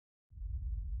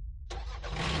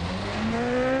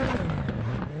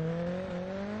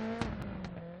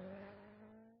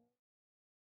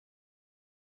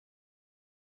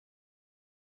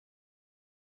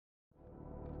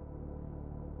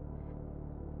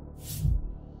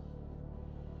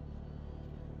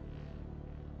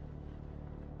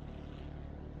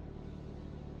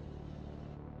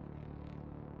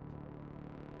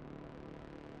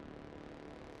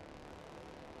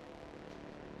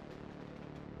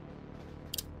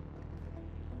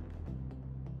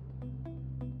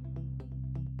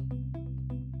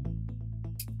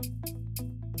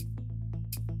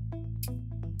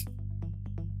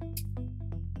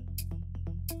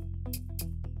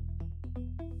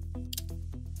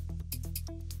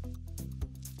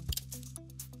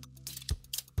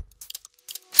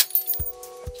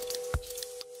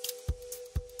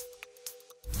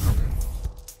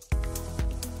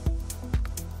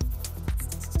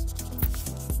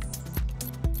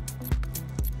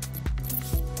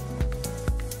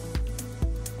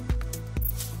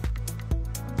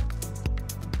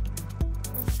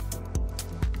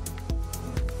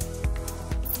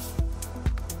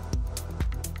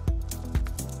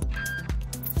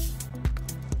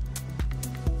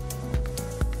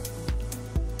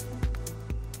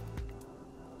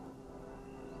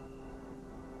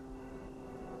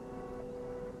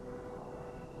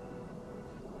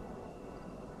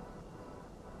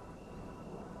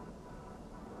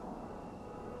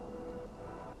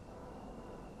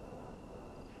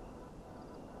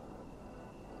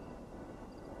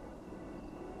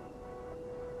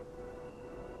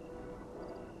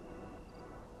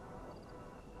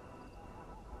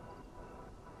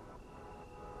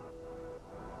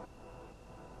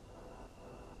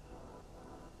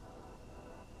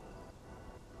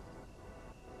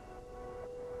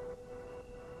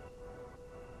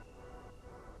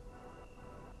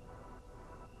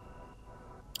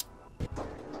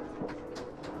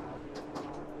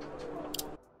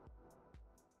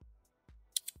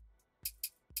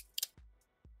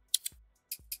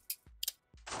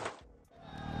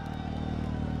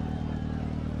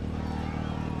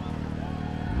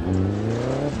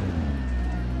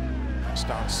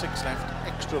down 6 left,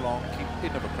 extra long, keep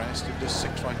in of a crest, into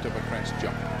 6 right of a crest,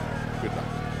 jump. Good luck.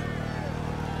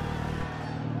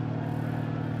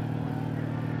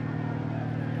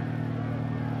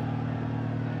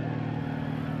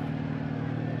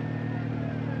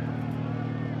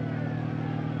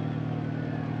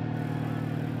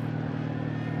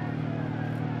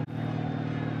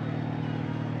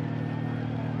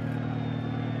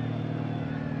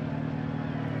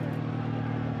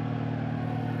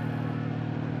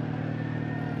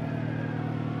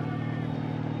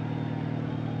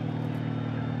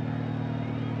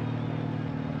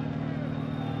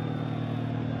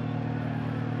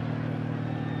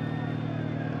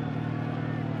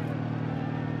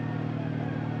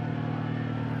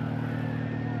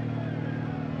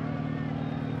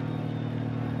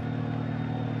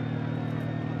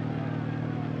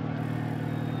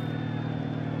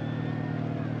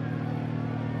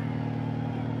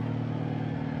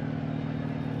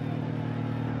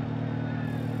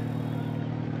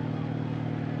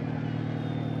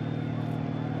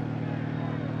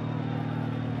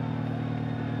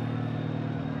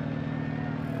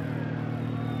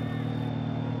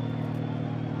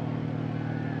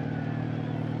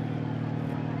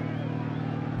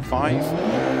 Five,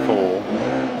 4,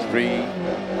 3,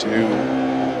 2,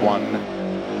 1,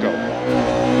 go.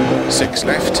 6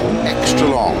 left, extra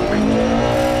long.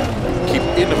 Keep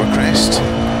in of a crest,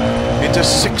 into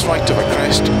 6 right of a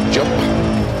crest, jump.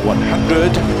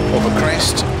 100 of a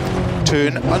crest,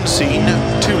 turn unseen,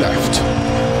 2 left.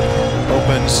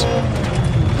 Opens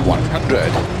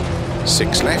 100,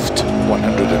 6 left,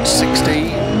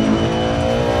 160.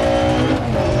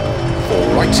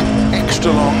 4 right,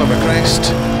 extra long of a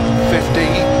crest, 50,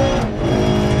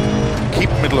 keep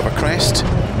middle of a crest,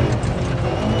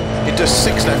 into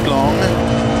 6 left long,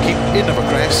 keep in of a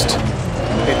crest,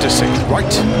 into 6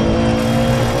 right,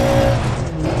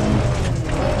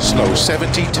 slow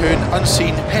 70, turn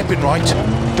unseen, hairpin right,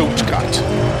 don't cut,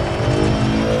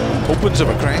 opens of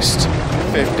a crest,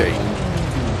 50,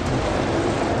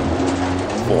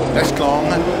 4 left long,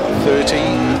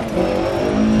 30,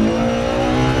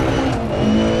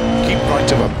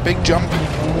 right of a big jump,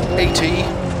 80,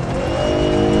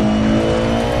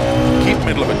 keep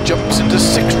middle of a jumps into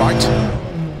 6 right,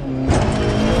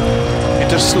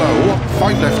 into slow,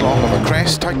 5 left long of a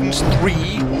crest, tightens 3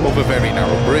 over very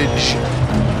narrow bridge,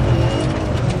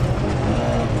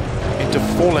 into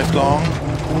 4 left long,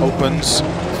 opens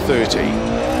 30,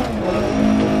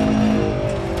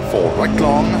 4 right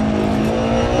long,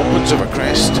 opens of a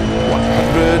crest,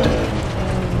 100,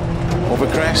 over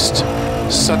crest,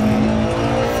 sudden,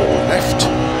 4 left,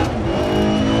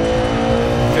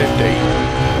 50,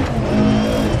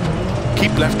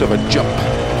 keep left of a jump,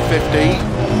 50,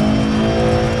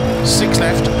 6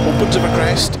 left, opens of a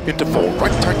crest, into 4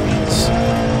 right tightens,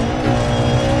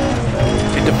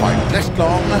 into 5 left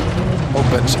long,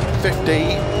 opens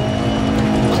 50,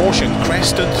 caution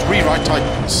crest and 3 right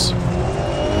tightens,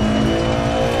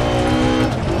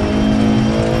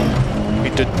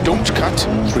 into don't cut,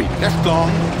 3 left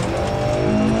long,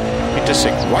 into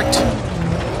 6 right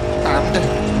and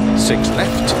 6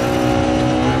 left,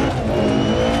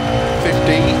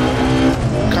 50,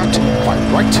 cut,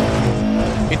 5 right,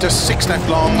 into 6 left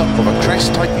long of a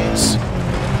crest tightens,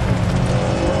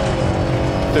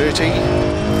 30,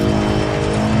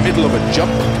 middle of a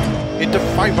jump, into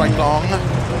 5 right long,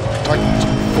 tightens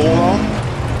 4 long,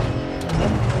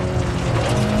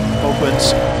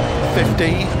 opens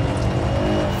 50,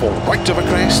 4 right of a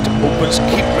crest, opens,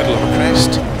 keep middle of a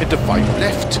crest, into 5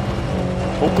 left,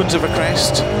 opens of a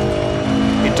crest,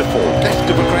 into 4 left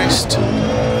of a crest,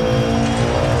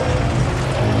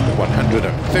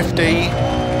 150,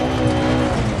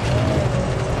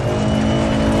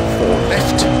 4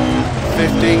 left,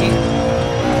 50,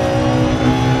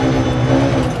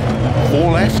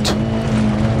 4 left,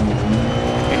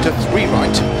 into 3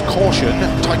 right, caution,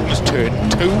 tightens turn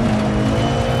 2,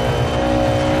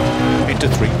 into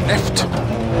 3 left,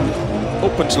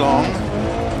 opens long,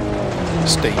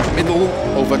 stay middle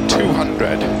over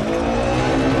 200,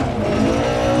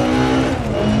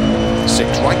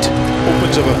 6 right,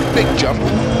 opens of a big jump,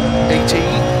 80,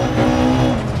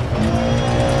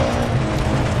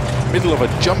 middle of a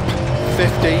jump,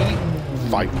 50,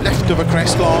 5 left of a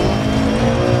crest long,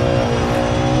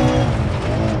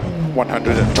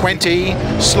 120,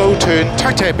 slow turn,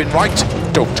 tight hairpin right,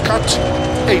 don't cut,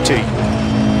 80.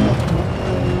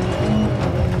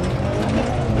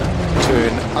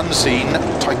 Turn unseen,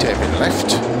 tight hairpin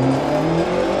left,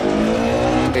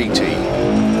 80.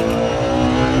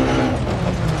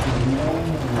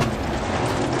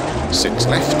 6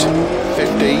 left,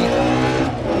 50.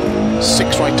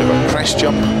 6 right of a crest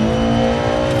jump, 50,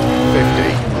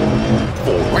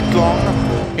 4 right long,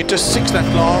 into 6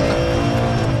 left long,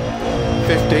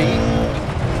 50,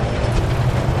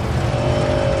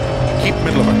 keep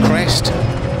middle of a crest,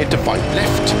 into 5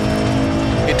 left,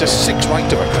 into 6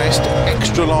 right of a crest,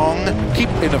 extra long, keep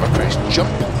in of a crest, jump,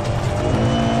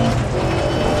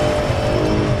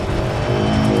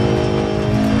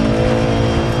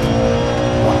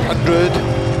 100,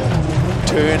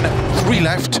 turn 3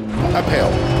 left,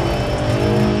 uphill,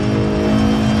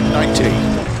 90,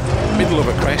 middle of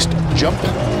a crest, jump,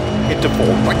 into 4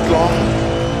 right long,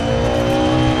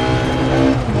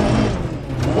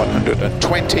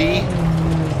 120,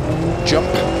 jump,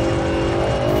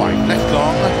 5 left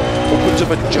long, opens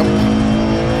of a jump,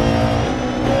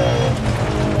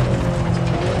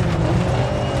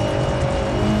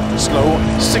 slow,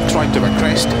 6 right of a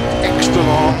crest, extra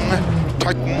long,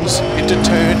 tightens into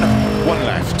turn 1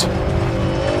 left.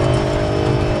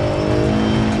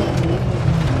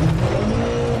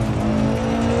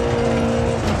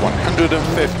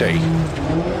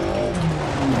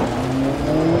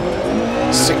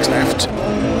 $150. 6 left.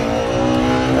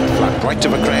 And flat right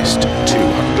of a crest,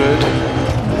 200.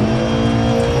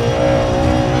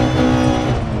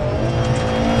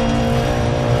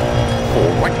 Four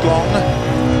right long,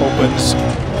 opens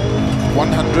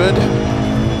 100.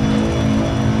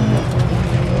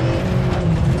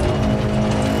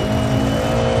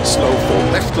 Slow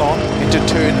 4 left long, into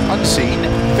turn unseen,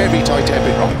 very tight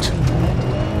hairpin right.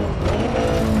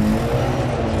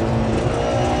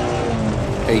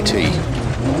 80.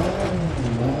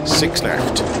 6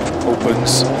 left,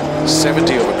 opens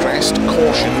 70 over crest,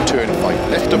 caution, turn 5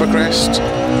 left over crest.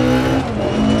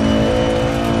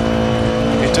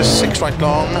 Into 6 right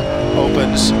long,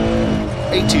 opens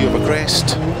 80 over crest.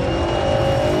 5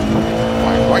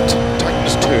 right,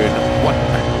 tightens turn 1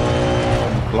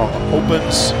 long,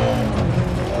 opens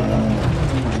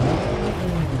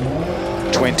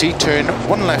 20, turn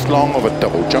 1 left long over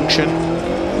double junction.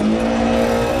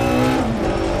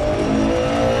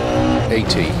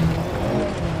 80,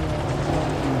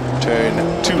 turn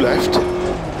 2 left,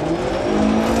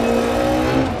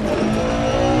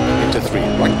 into 3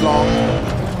 right long,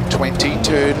 20,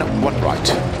 turn 1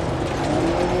 right,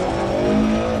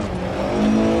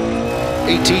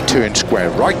 80, turn square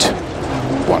right,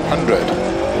 100,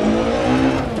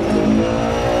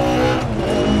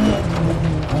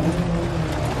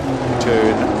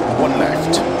 turn 1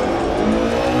 left,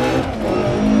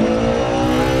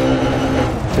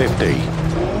 50,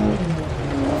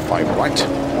 5 right,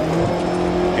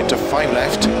 into 5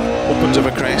 left, opens of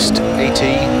a crest,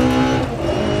 80,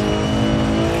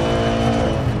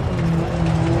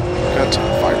 cut,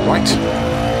 5 right,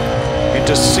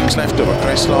 into 6 left of a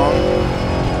crest long,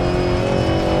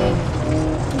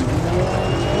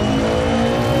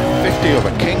 50 of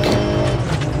a kink,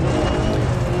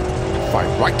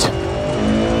 5 right,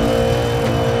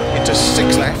 into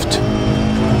 6 left,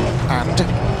 and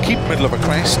keep middle of a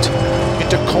crest,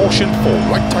 into caution 4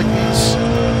 right tightens,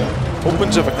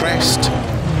 opens of a crest,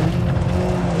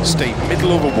 stay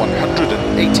middle over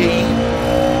 180,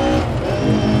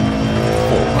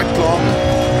 4 right long,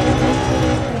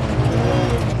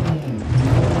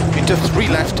 into 3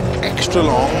 left, extra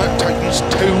long, tightens 2,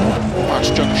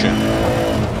 past junction.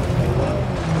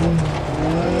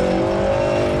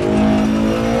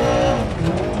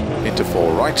 Into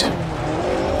 4 right,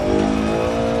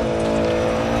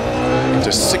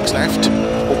 into 6 left,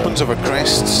 opens of a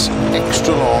crests,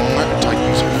 extra long,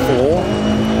 tightens 4,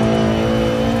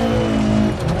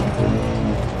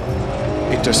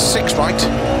 into 6 right,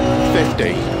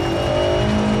 50,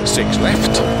 6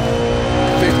 left,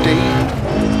 50,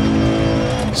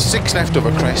 6 left of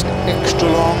a crest, extra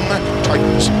long,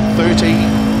 tightens 30,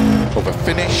 over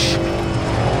finish,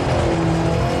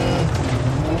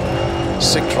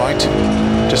 6 right,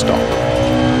 to stop.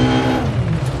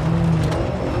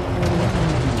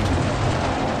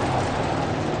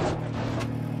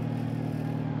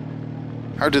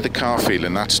 How did the car feel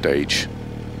in that stage?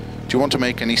 Do you want to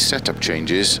make any setup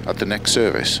changes at the next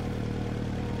service?